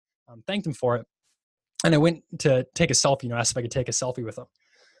thanked him for it. And I went to take a selfie, asked if I could take a selfie with him.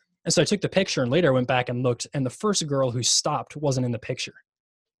 And so I took the picture, and later I went back and looked, and the first girl who stopped wasn't in the picture.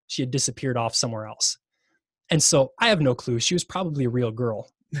 She had disappeared off somewhere else. And so I have no clue. She was probably a real girl.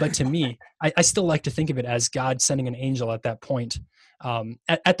 But to me, I still like to think of it as God sending an angel at that point.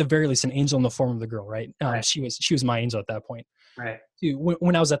 At the very least, an angel in the form of the girl, right? Right. She was my angel at that point. Right.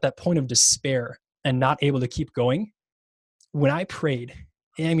 When I was at that point of despair and not able to keep going, when I prayed,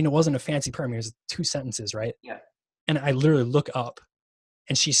 I mean, it wasn't a fancy prayer. I mean, it was 2 sentences, right? Yeah. And I literally look up,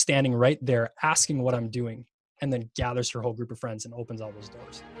 and she's standing right there asking what I'm doing, and then gathers her whole group of friends and opens all those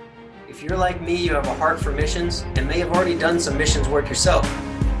doors. If you're like me, you have a heart for missions and may have already done some missions work yourself.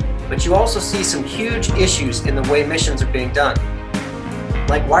 But you also see some huge issues in the way missions are being done.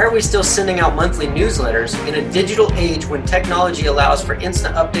 Like, why are we still sending out monthly newsletters in a digital age when technology allows for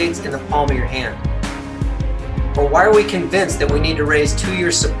instant updates in the palm of your hand? Or why are we convinced that we need to raise 2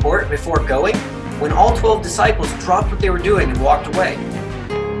 years' support before going when all 12 disciples dropped what they were doing and walked away?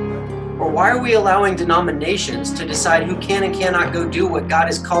 Or why are we allowing denominations to decide who can and cannot go do what God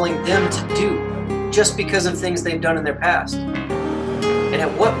is calling them to do just because of things they've done in their past? And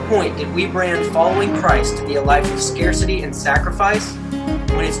at what point did we brand following Christ to be a life of scarcity and sacrifice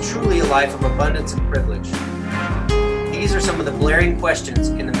when it's truly a life of abundance and privilege? These are some of the blaring questions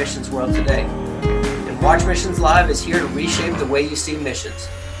in the missions world today. And Watch Missions Live is here to reshape the way you see missions.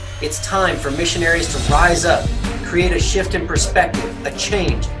 It's time for missionaries to rise up, create a shift in perspective, a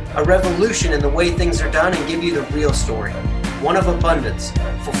change, a revolution in the way things are done, and give you the real story, one of abundance,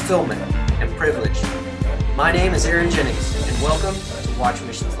 fulfillment, and privilege. My name is Aaron Jennings, and welcome to Watch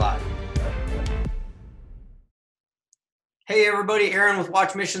Missions Live. Hey everybody, Aaron with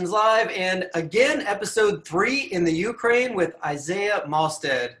Watch Missions Live, and again, episode 3 in the Ukraine with Isaiah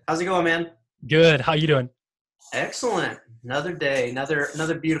Malstead. How's it going, man? Good. How you doing? Excellent. Another day,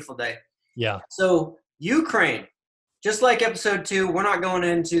 another beautiful day. Yeah. So Ukraine. Just like episode 2, we're not going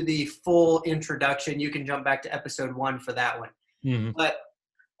into the full introduction. You can jump back to episode 1 for that one. Mm-hmm. But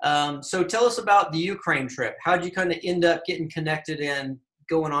so tell us about the Ukraine trip. How'd you kind of end up getting connected and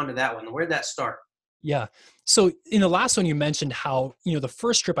going on to that one? Where'd that start? Yeah. So in the last one, you mentioned how, the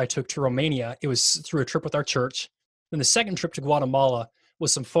first trip I took to Romania, it was through a trip with our church. Then the second trip to Guatemala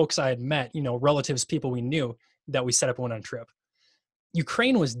was some folks I had met, relatives, people we knew that we set up and went on a trip.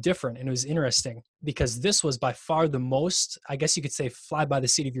 Ukraine was different, and it was interesting because this was by far the most, I guess you could say, fly by the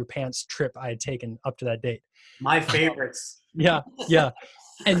seat of your pants trip I had taken up to that date. My favorites. Yeah.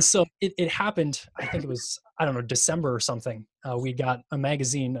 And so it happened, I think it was, December or something. We got a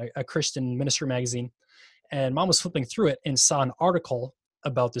magazine, a Christian ministry magazine, and Mom was flipping through it and saw an article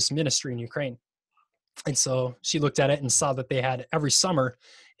about this ministry in Ukraine. And so she looked at it and saw that they had every summer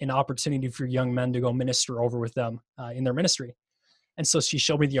an opportunity for young men to go minister over with them in their ministry. And so she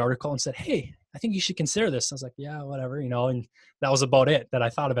showed me the article and said, "Hey, I think you should consider this." I was like, "Yeah, whatever," and that was about it that I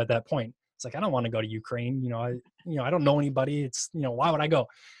thought of at that point. It's like, I don't want to go to Ukraine. I don't know anybody. It's, why would I go?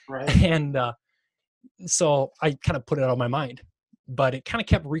 Right. And so I kind of put it out of my mind, but it kind of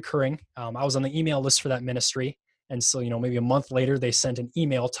kept recurring. I was on the email list for that ministry. And so, maybe a month later, they sent an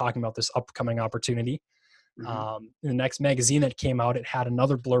email talking about this upcoming opportunity. Mm-hmm. In the next magazine that came out, it had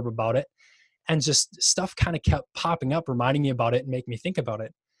another blurb about it. And just stuff kind of kept popping up, reminding me about it and making me think about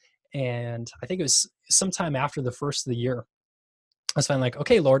it. And I think it was sometime after the first of the year, I was finally like,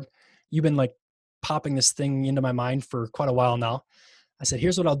 "Okay, Lord, you've been like popping this thing into my mind for quite a while now." I said,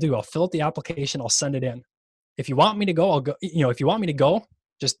 "Here's what I'll do. I'll fill out the application. I'll send it in. If you want me to go, I'll go. If you want me to go,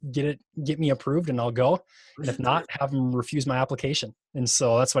 just get me approved and I'll go. And if not, have them refuse my application." And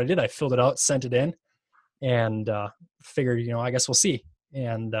so that's what I did. I filled it out, sent it in, and figured, I guess we'll see.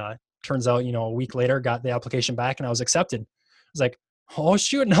 And turns out, a week later, got the application back and I was accepted. I was like, "Oh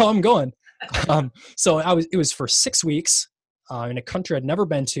shoot, now I'm going." So it was for 6 weeks in a country I'd never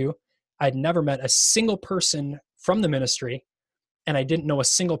been to. I'd never met a single person from the ministry, and I didn't know a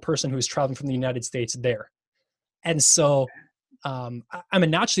single person who was traveling from the United States there. And so I'm a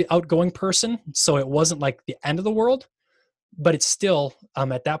naturally outgoing person, so it wasn't like the end of the world, but it's still,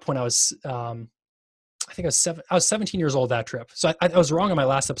 at that point I was, I think I was 17 years old that trip. So I was wrong on my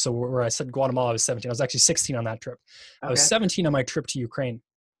last episode where I said Guatemala I was 17. I was actually 16 on that trip. Okay. I was 17 on my trip to Ukraine.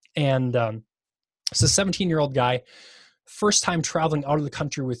 And so 17-year-old guy, first time traveling out of the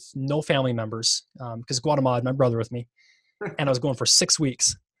country with no family members, because Guatemala had my brother with me. And I was going for 6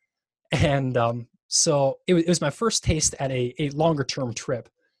 weeks. And so it was my first taste at a longer term trip.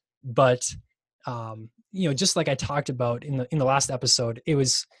 But, just like I talked about in the last episode, it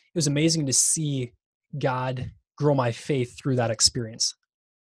was amazing to see God grow my faith through that experience.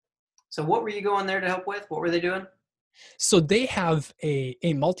 So what were you going there to help with? What were they doing? So they have a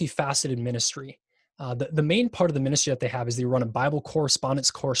multifaceted ministry. The main part of the ministry that they have is they run a Bible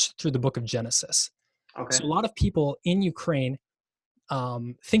correspondence course through the book of Genesis. Okay. So a lot of people in Ukraine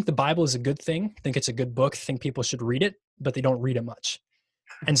think the Bible is a good thing, think it's a good book, think people should read it, but they don't read it much.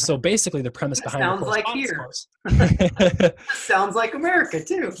 And so basically the premise behind the correspondence course. Sounds like America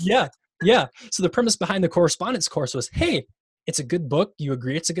too. Yeah. Yeah. So the premise behind the correspondence course was, hey, it's a good book. You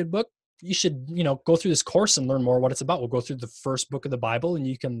agree it's a good book? You should, go through this course and learn more what it's about. We'll go through the first book of the Bible and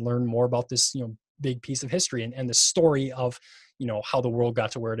you can learn more about this, big piece of history and the story of, how the world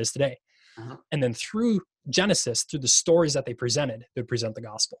got to where it is today. Uh-huh. And then through Genesis, through the stories that they presented, they'd present the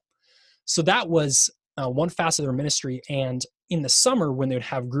gospel. So that was one facet of their ministry. And in the summer, when they would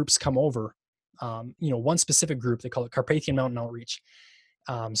have groups come over, one specific group, they call it Carpathian Mountain Outreach.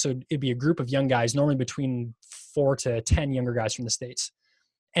 So it'd be a group of young guys, normally between 4 to 10 younger guys from the States.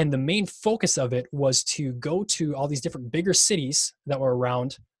 And the main focus of it was to go to all these different bigger cities that were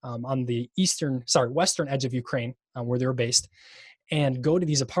around on the western edge of Ukraine, where they were based, and go to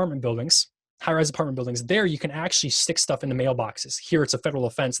these apartment buildings, high-rise apartment buildings. There you can actually stick stuff in the mailboxes. Here it's a federal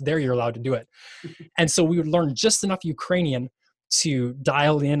offense. There you're allowed to do it. And so we would learn just enough Ukrainian to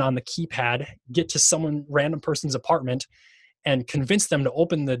dial in on the keypad, get to random person's apartment, and convince them to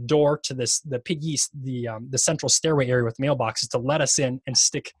open the door to the Pig East, the central stairway area with mailboxes, to let us in and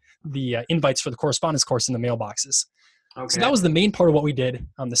stick the invites for the correspondence course in the mailboxes. Okay. So that was the main part of what we did.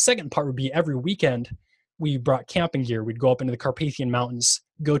 The second part would be every weekend we brought camping gear. We'd go up into the Carpathian Mountains,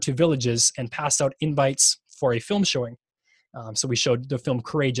 go to villages, and pass out invites for a film showing. So we showed the film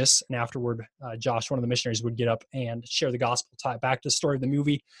Courageous, and afterward, Josh, one of the missionaries, would get up and share the gospel, tie it back to the story of the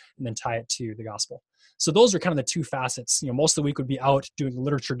movie, and then tie it to the gospel. So those are kind of the two facets. Most of the week would be out doing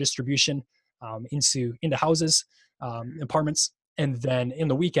literature distribution into houses, apartments, and then in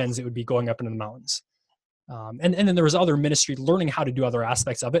the weekends it would be going up into the mountains. And then there was other ministry, learning how to do other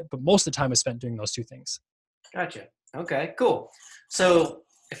aspects of it, but most of the time was spent doing those two things. Gotcha. Okay, cool. So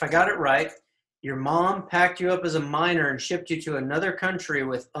if I got it right, your mom packed you up as a minor and shipped you to another country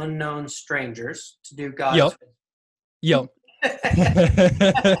with unknown strangers to do God's will.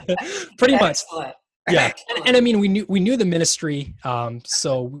 Pretty much. Yeah. And I mean, we knew the ministry.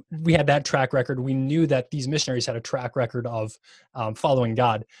 So we had that track record. We knew that these missionaries had a track record of following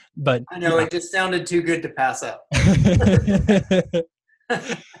God, but I know it just sounded too good to pass up.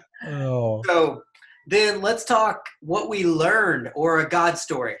 Oh. So then let's talk what we learned, or a God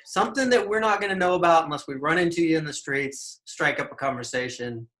story, something that we're not going to know about unless we run into you in the streets, strike up a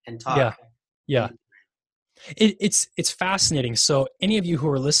conversation and talk. Yeah. It's fascinating. So any of you who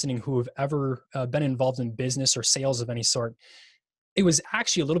are listening who have ever been involved in business or sales of any sort, it was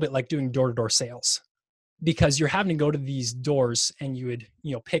actually a little bit like doing door-to-door sales, because you're having to go to these doors and you would,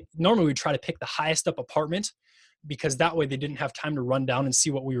 normally we'd try to pick the highest up apartment, because that way they didn't have time to run down and see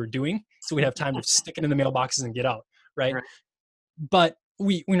what we were doing. So we'd have time to stick it in the mailboxes and get out. Right. But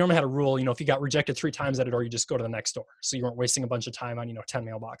we normally had a rule, if you got rejected 3 times at a door, you just go to the next door. So you weren't wasting a bunch of time on, 10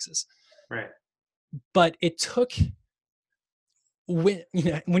 mailboxes. Right. But it took, when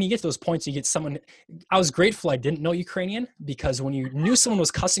you get to those points, you get someone. I was grateful I didn't know Ukrainian, because when you knew someone was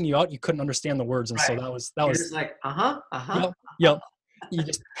cussing you out, you couldn't understand the words, and so that was just like Yep. You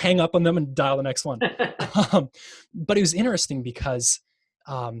just hang up on them and dial the next one. But it was interesting because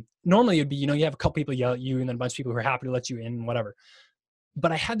normally it'd be you have a couple people yell at you, and then a bunch of people who are happy to let you in, whatever.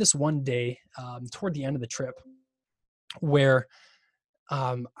 But I had this one day toward the end of the trip where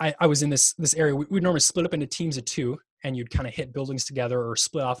I was in this area. We'd normally split up into teams of 2, and you'd kind of hit buildings together or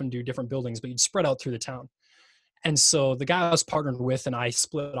split off and do different buildings, but you'd spread out through the town. And so the guy I was partnered with and I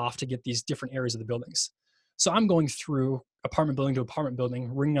split off to get these different areas of the buildings. So I'm going through apartment building to apartment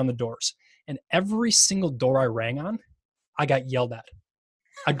building, ringing on the doors. And every single door I rang on, I got yelled at.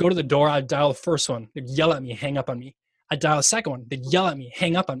 I'd go to the door, I'd dial the first one, they'd yell at me, hang up on me. I'd dial the second one, they'd yell at me,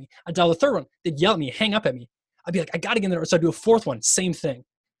 hang up on me. I'd dial the third one, they'd yell at me, hang up at me. I'd be like, I got to get in there. So I'd do a fourth one, same thing.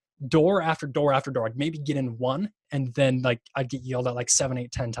 Door after door after door. I'd maybe get in one, and then I'd get yelled at 7,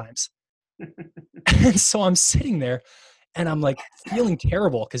 8, 10 times. And so I'm sitting there and I'm feeling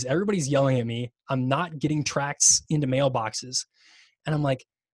terrible because everybody's yelling at me. I'm not getting tracts into mailboxes. And I'm like,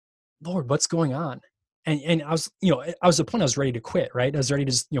 Lord, what's going on? And I was, I was at the point I was ready to quit, right? I was ready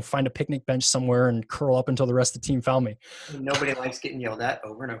to just, find a picnic bench somewhere and curl up until the rest of the team found me. Nobody likes getting yelled at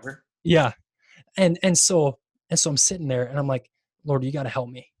over and over. Yeah. And so I'm sitting there and I'm like, Lord, you got to help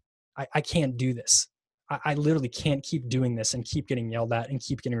me. I can't do this. I literally can't keep doing this and keep getting yelled at and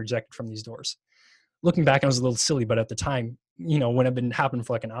keep getting rejected from these doors. Looking back, I was a little silly, but at the time, when it had been happening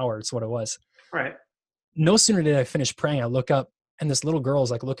for an hour, it's what it was. Right. No sooner did I finish praying, I look up and this little girl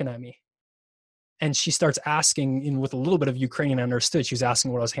is looking at me. And she starts asking, with a little bit of Ukrainian I understood, she was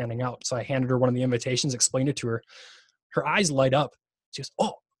asking what I was handing out. So I handed her one of the invitations, explained it to her. Her eyes light up. She goes,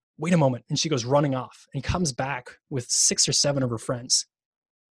 oh, wait a moment. And she goes running off and comes back with 6 or 7 of her friends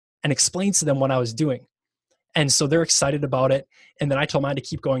and explains to them what I was doing. And so they're excited about it. And then I told mine to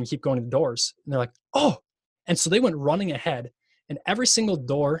keep going to the doors. And they're like, oh. And so they went running ahead. And every single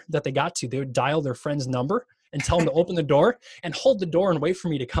door that they got to, they would dial their friend's number and tell them to open the door and hold the door and wait for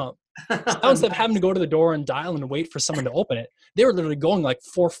me to come. So instead of having to go to the door and dial and wait for someone to open it, they were literally going like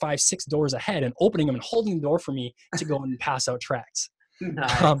 4, 5, 6 doors ahead and opening them and holding the door for me to go and pass out tracts.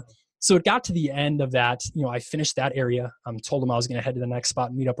 Nice. So it got to the end of that. I finished that area. Told them I was going to head to the next spot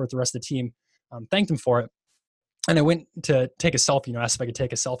and meet up with the rest of the team. Thanked them for it. And I went to take a selfie, asked if I could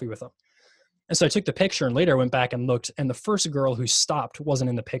take a selfie with them. And so I took the picture, and later I went back and looked, and the first girl who stopped wasn't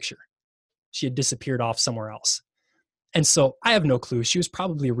in the picture. She had disappeared off somewhere else. And so I have no clue. She was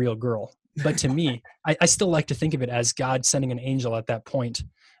probably a real girl. But to me, I still like to think of it as God sending an angel at that point.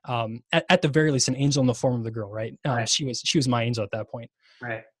 At the very least, an angel in the form of the girl, right? Right. She was my angel at that point.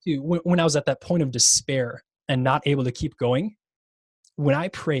 Right. When I was at that point of despair and not able to keep going, when I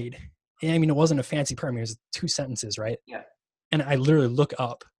prayed, it wasn't a fancy prayer. It was 2 sentences, right? Yeah. And I literally look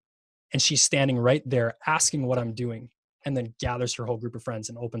up, and she's standing right there asking what I'm doing, and then gathers her whole group of friends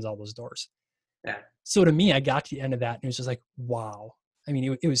and opens all those doors. Yeah. So to me, I got to the end of that, and it was just like, wow.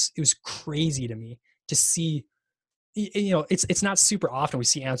 It was crazy to me to see, it's not super often we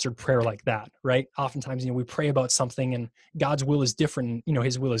see answered prayer like that, right? Oftentimes, we pray about something and God's will is different, and,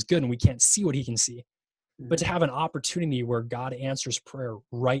 his will is good, and we can't see what he can see. Mm-hmm. But to have an opportunity where God answers prayer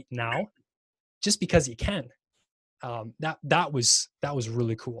right now, just because he can, that was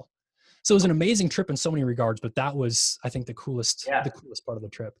really cool. So it was an amazing trip in so many regards, but that was, I think, the coolest part of the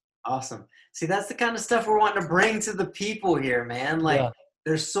trip. Awesome. See, that's the kind of stuff we're wanting to bring to the people here, man.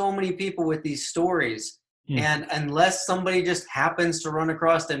 There's so many people with these stories, and unless somebody just happens to run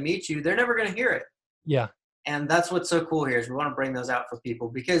across and meet you, they're never going to hear it. Yeah. And that's what's so cool here is we want to bring those out for people,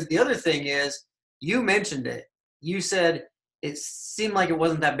 because the other thing is, you mentioned it. You said it seemed like it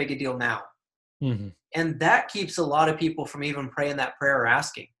wasn't that big a deal now. Mm-hmm. And that keeps a lot of people from even praying that prayer or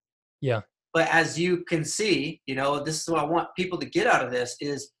asking. Yeah. But as you can see, this is what I want people to get out of this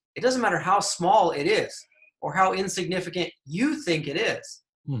is, it doesn't matter how small it is or how insignificant you think it is.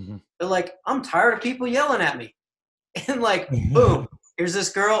 Mm-hmm. They're like, I'm tired of people yelling at me. And boom, here's this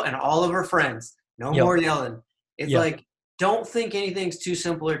girl and all of her friends. No more yelling. It's like, don't think anything's too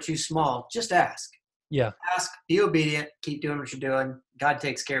simple or too small. Just ask. Yeah. Ask, be obedient, keep doing what you're doing. God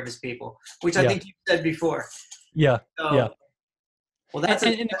takes care of his people, which I think you said before. Yeah. So, well, and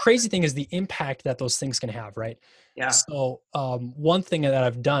the crazy thing is the impact that those things can have, right? Yeah. So one thing that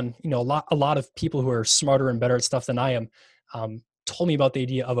I've done, a lot of people who are smarter and better at stuff than I am, told me about the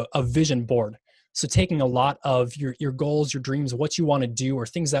idea of a vision board. So taking a lot of your goals, your dreams, what you want to do, or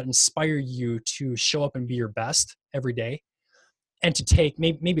things that inspire you to show up and be your best every day, and to take,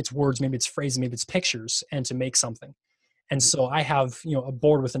 maybe it's words, maybe it's phrases, maybe it's pictures, and to make something. And so I have, a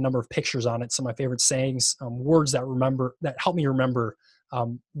board with a number of pictures on it. Some of my favorite sayings, words that help me remember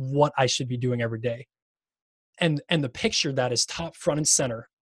what I should be doing every day. And the picture that is top, front, and center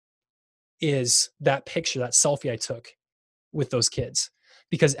is that picture, that selfie I took with those kids.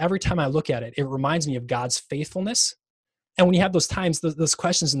 Because every time I look at it, it reminds me of God's faithfulness. And when you have those times, those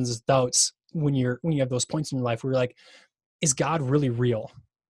questions and those doubts, when you have those points in your life where you're like, is God really real?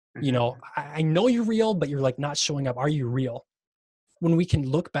 I know you're real, but you're not showing up. Are you real? When we can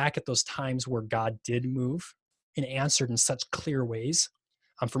look back at those times where God did move and answered in such clear ways,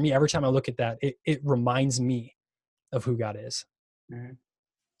 for me, every time I look at that, it reminds me of who God is. Mm-hmm.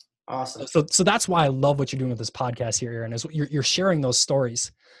 Awesome. So that's why I love what you're doing with this podcast here, Aaron, is you're sharing those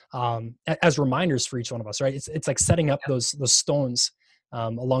stories as reminders for each one of us, right? It's like setting up those stones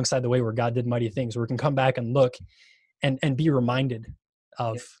alongside the way where God did mighty things, where we can come back and look and be reminded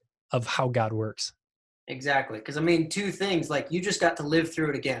of how God works. Exactly. Because 2 things, you just got to live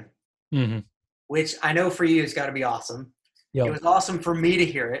through it again, which I know for you has got to be awesome. Yep. It was awesome for me to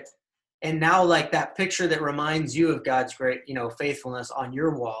hear it. And now that picture that reminds you of God's great, faithfulness on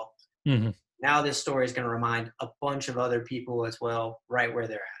your wall. Mm-hmm. Now this story is going to remind a bunch of other people as well, right where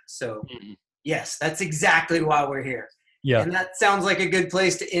they're at. So yes, that's exactly why we're here. Yeah. And that sounds like a good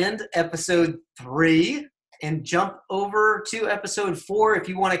place to end episode 3 and jump over to episode 4. If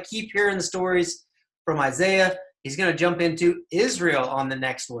you want to keep hearing the stories from Isaiah, he's going to jump into Israel on the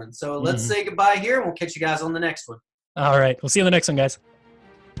next one. So let's say goodbye here, and we'll catch you guys on the next one. All right. We'll see you on the next one, guys.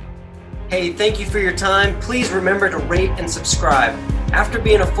 Hey, thank you for your time. Please remember to rate and subscribe. After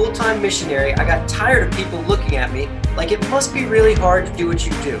being a full-time missionary, I got tired of people looking at me like it must be really hard to do what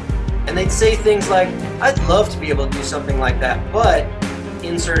you do. And they'd say things like, I'd love to be able to do something like that, but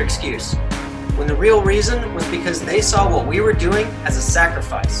insert excuse. When the real reason was because they saw what we were doing as a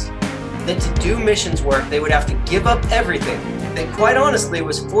sacrifice. That to do missions work, they would have to give up everything. That quite honestly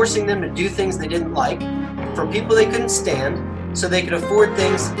was forcing them to do things they didn't like, for people they couldn't stand, so they could afford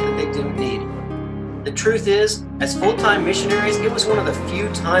things that they didn't need. The truth is, as full-time missionaries, it was one of the few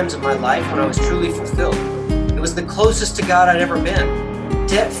times in my life when I was truly fulfilled. It was the closest to God I'd ever been.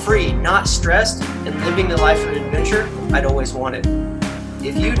 Debt-free, not stressed, and living the life of adventure I'd always wanted.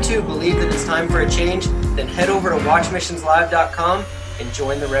 If you too believe that it's time for a change, then head over to watchmissionslive.com and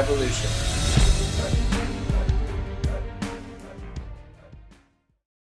join the revolution.